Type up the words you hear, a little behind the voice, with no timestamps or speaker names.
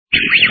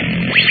Good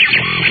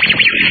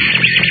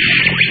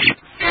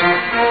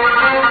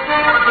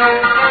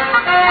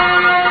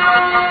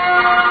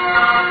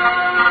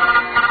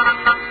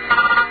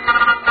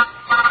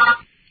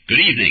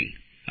evening.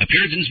 A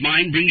Puritan's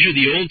Mind brings you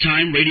the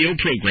old-time radio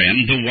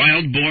program, the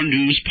Wild Boar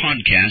News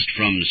Podcast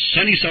from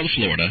sunny South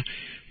Florida.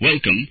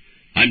 Welcome.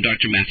 I'm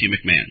Dr. Matthew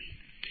McMahon.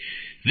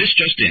 This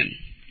just in.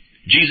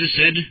 Jesus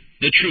said,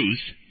 "The truth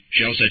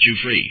shall set you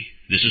free."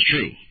 This is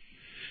true.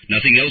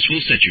 Nothing else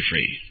will set you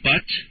free.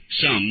 But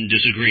some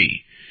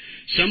disagree.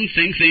 Some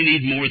think they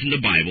need more than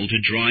the Bible to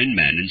draw in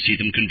men and see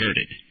them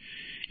converted.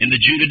 In the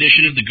June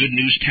edition of the Good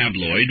News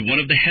tabloid, one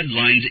of the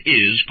headlines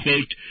is,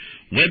 quote,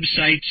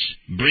 "Websites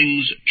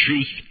brings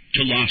truth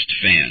to Lost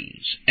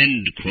fans,"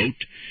 end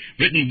quote,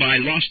 written by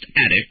Lost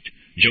addict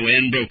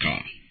Joanne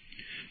Brokaw.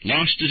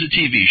 Lost is a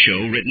TV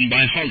show written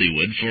by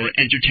Hollywood for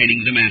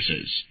entertaining the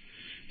masses.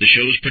 The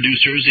show's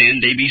producers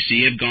and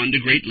ABC have gone to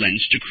great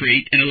lengths to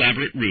create an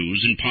elaborate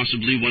ruse and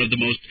possibly one of the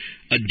most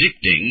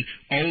addicting,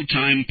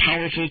 all-time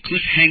powerful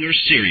cliffhanger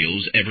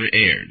serials ever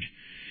aired.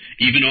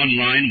 Even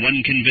online,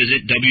 one can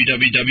visit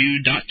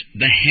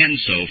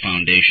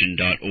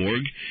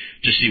www.thehansofoundation.org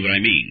to see what I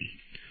mean.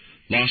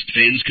 Lost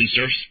fans can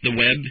surf the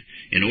web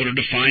in order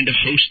to find a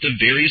host of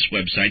various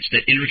websites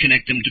that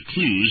interconnect them to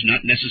clues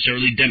not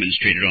necessarily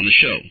demonstrated on the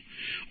show,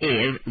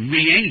 or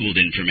re-angled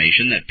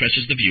information that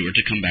presses the viewer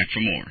to come back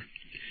for more.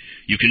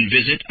 You can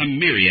visit a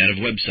myriad of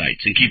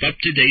websites and keep up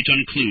to date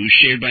on clues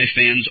shared by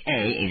fans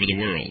all over the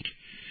world.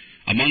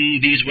 Among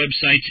these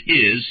websites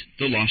is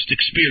the Lost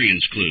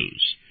Experience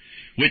Clues,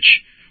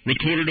 which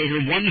recorded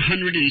over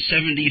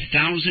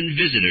 170,000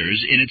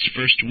 visitors in its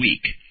first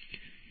week.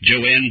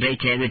 Joanne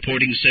Brokaw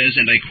reporting says,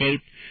 and I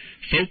quote,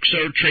 "Folks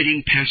are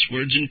trading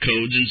passwords and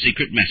codes and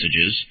secret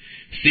messages,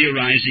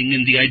 theorizing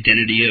in the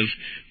identity of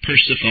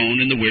Persephone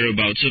and the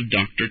whereabouts of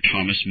Dr.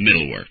 Thomas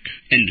Middlework,"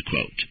 end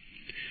quote.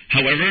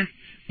 However,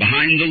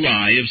 behind the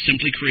lie of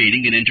simply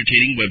creating an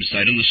entertaining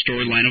website on the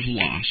storyline of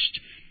Lost,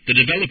 the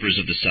developers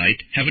of the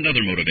site have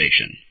another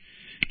motivation.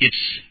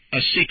 It's a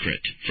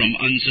secret from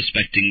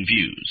unsuspecting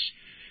views.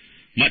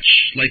 Much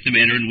like the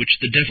manner in which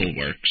the devil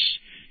works,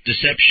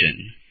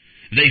 deception,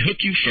 they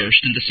hook you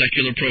first in the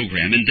secular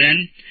program, and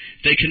then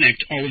they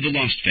connect all of the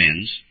Lost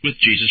fans with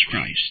Jesus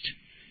Christ.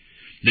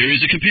 There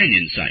is a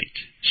companion site,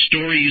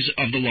 Stories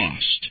of the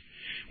Lost,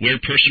 where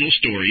personal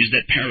stories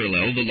that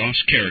parallel the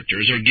lost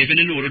characters are given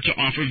in order to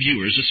offer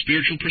viewers a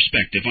spiritual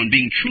perspective on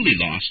being truly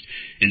lost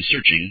and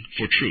searching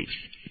for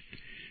truth.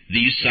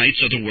 These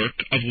sites are the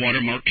work of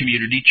Watermark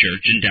Community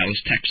Church in Dallas,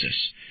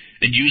 Texas,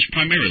 and used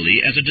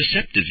primarily as a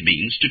deceptive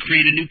means to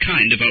create a new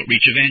kind of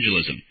outreach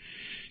evangelism.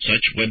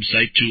 Such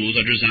website tools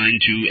are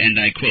designed to, and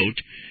I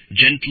quote,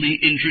 "gently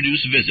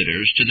introduce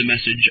visitors to the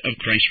message of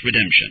Christ's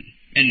redemption,"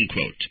 end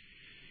quote.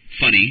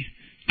 Funny,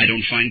 I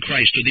don't find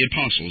Christ or the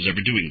apostles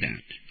ever doing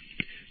that.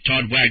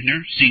 Todd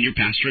Wagner, senior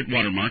pastor at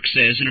Watermark,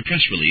 says in a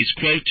press release,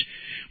 quote,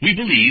 "We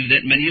believe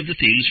that many of the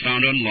themes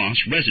found on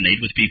Lost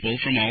resonate with people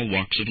from all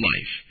walks of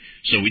life.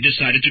 So we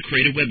decided to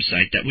create a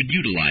website that would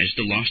utilize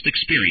the Lost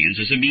experience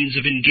as a means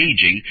of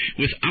engaging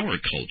with our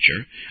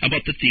culture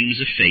about the themes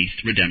of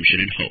faith,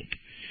 redemption, and hope.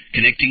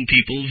 Connecting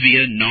people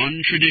via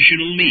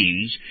non-traditional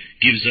means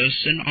gives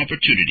us an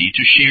opportunity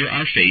to share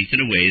our faith in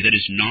a way that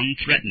is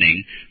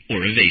non-threatening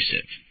or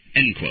evasive,"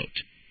 end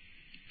quote.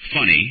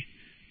 Funny,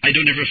 I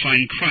don't ever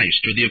find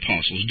Christ or the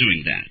apostles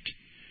doing that.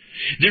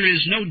 There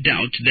is no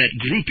doubt that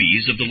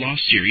groupies of the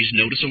Lost series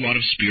notice a lot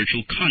of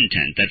spiritual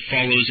content that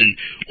follows an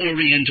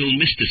oriental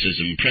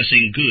mysticism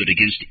pressing good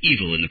against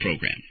evil in the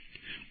program.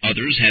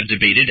 Others have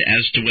debated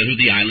as to whether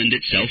the island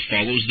itself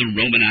follows the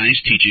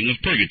Romanized teaching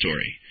of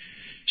purgatory.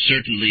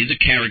 Certainly the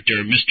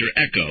character Mr.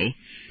 Echo,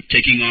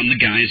 taking on the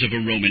guise of a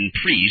Roman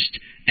priest,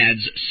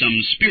 adds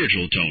some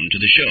spiritual tone to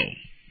the show.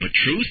 But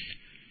truth?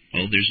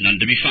 Well, there's none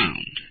to be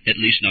found, at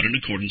least not in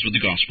accordance with the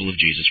gospel of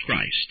Jesus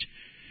Christ.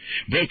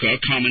 Brokaw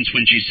comments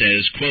when she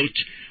says,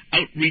 quote,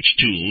 "Outreach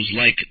tools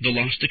like the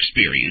Lost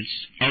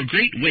Experience are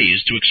great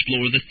ways to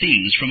explore the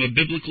themes from a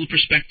biblical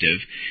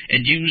perspective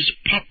and use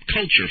pop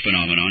culture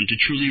phenomenon to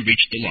truly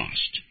reach the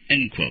lost,"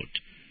 end quote.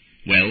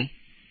 Well,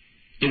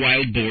 the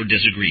Wild Boar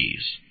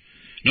disagrees.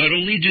 Not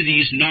only do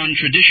these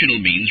non-traditional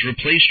means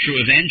replace true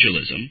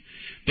evangelism,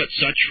 but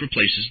such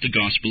replaces the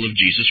gospel of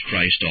Jesus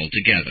Christ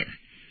altogether.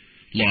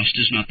 Lost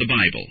is not the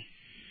Bible.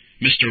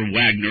 Mr.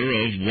 Wagner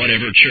of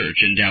whatever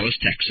church in Dallas,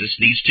 Texas,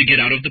 needs to get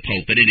out of the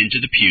pulpit and into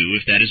the pew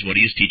if that is what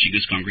he is teaching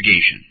his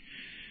congregation.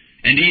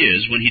 And he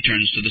is when he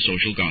turns to the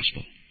social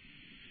gospel.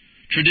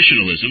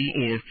 Traditionalism,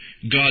 or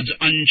God's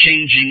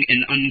unchanging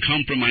and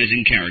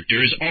uncompromising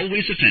character, is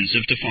always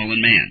offensive to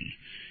fallen man.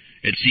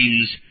 It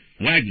seems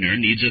Wagner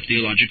needs a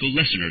theological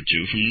lesson or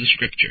two from the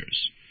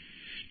Scriptures.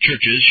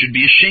 Churches should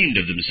be ashamed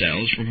of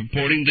themselves for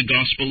purporting the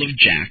gospel of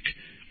Jack,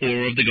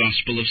 or of the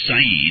gospel of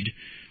Said,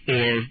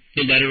 or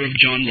the letter of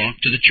John Locke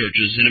to the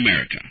churches in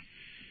America.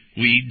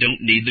 We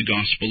don't need the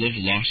gospel of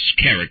lost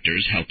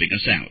characters helping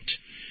us out.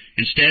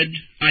 Instead,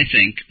 I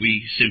think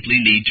we simply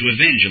need to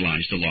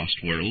evangelize the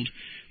lost world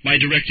by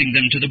directing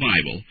them to the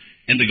Bible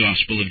and the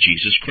gospel of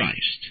Jesus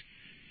Christ.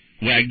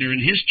 Wagner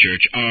and his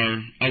church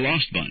are a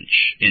lost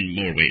bunch in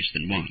more ways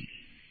than one.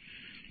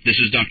 This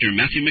is Dr.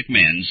 Matthew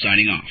McMahon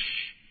signing off.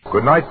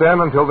 Good night, then,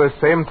 until this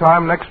same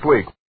time next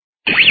week.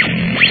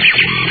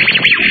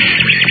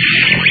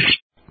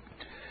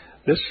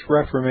 This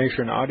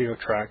Reformation audio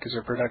track is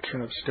a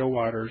production of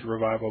Stillwater's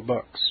Revival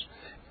Books.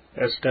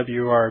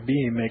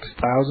 SWRB makes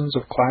thousands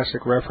of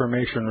classic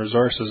Reformation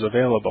resources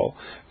available,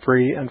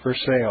 free and for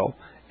sale,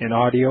 in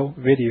audio,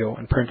 video,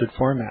 and printed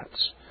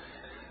formats.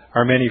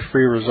 Our many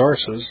free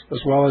resources,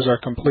 as well as our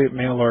complete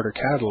mail-order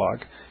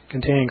catalog,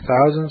 containing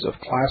thousands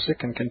of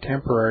classic and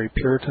contemporary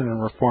Puritan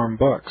and Reformed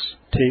books,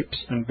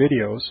 tapes, and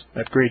videos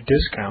at great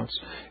discounts,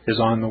 is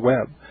on the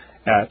web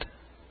at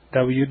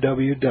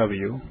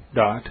www.swrb.com.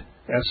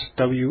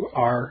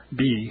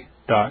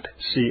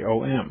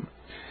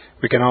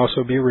 We can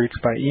also be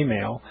reached by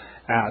email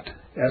at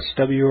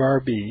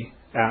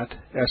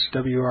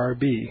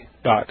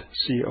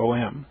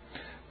swrb@swrb.com,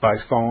 by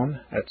phone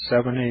at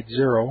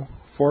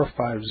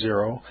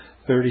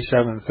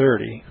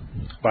 780-450-3730,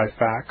 by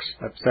fax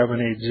at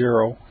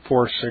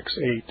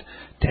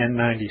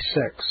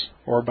 780-468-1096,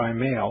 or by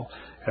mail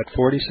at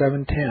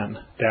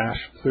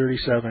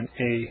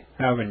 4710-37A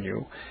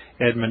Avenue,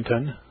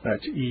 Edmonton,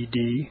 that's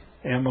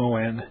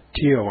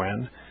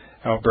Edmonton,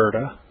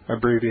 Alberta,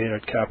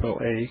 abbreviated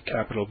capital A,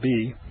 capital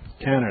B,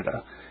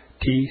 Canada,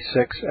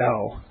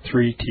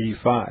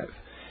 T6L3T5.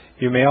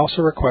 You may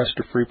also request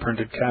a free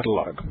printed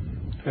catalog.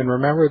 And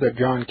remember that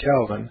John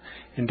Calvin,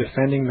 in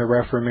defending the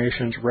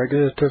Reformation's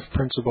regulative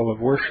principle of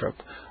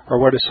worship, or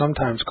what is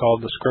sometimes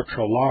called the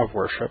scriptural law of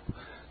worship,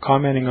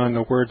 commenting on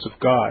the words of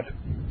God,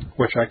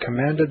 which I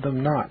commanded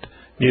them not,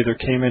 neither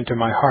came into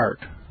my heart,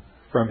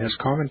 from his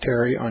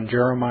commentary on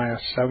Jeremiah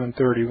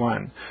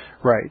 7:31,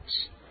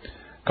 writes,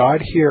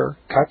 God here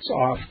cuts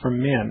off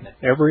from men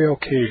every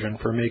occasion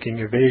for making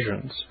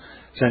evasions,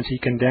 since he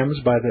condemns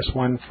by this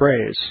one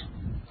phrase,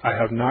 I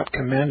have not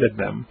commanded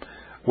them,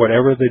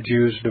 whatever the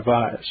Jews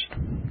devised.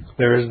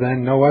 There is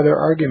then no other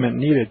argument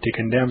needed to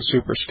condemn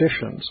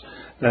superstitions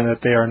than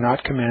that they are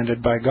not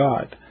commanded by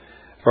God.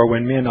 For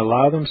when men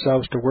allow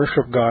themselves to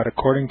worship God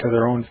according to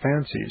their own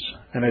fancies,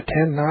 and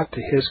attend not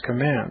to his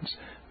commands,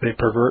 they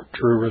pervert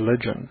true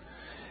religion.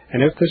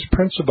 And if this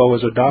principle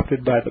was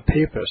adopted by the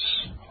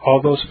Papists,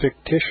 all those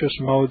fictitious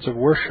modes of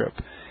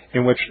worship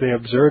in which they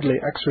absurdly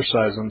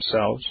exercise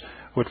themselves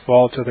would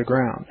fall to the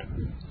ground.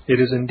 It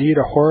is indeed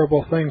a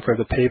horrible thing for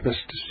the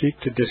Papists to seek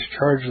to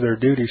discharge their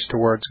duties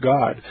towards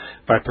God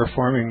by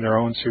performing their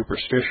own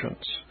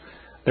superstitions.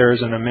 There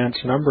is an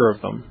immense number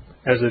of them,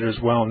 as it is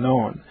well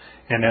known,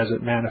 and as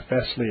it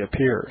manifestly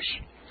appears.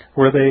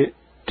 Were they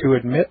to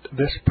admit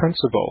this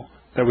principle,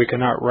 that we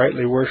cannot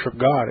rightly worship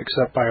God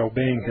except by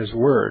obeying his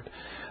word,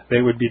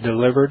 they would be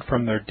delivered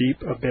from their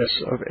deep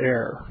abyss of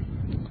error.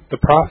 The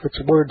prophet's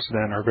words,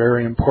 then, are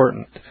very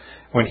important,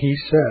 when he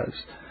says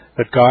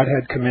that God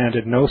had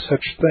commanded no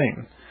such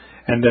thing,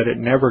 and that it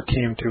never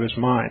came to his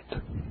mind,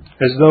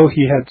 as though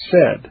he had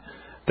said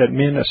that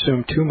men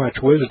assume too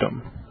much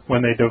wisdom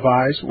when they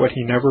devise what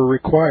he never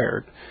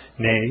required,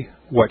 nay,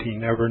 what he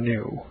never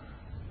knew.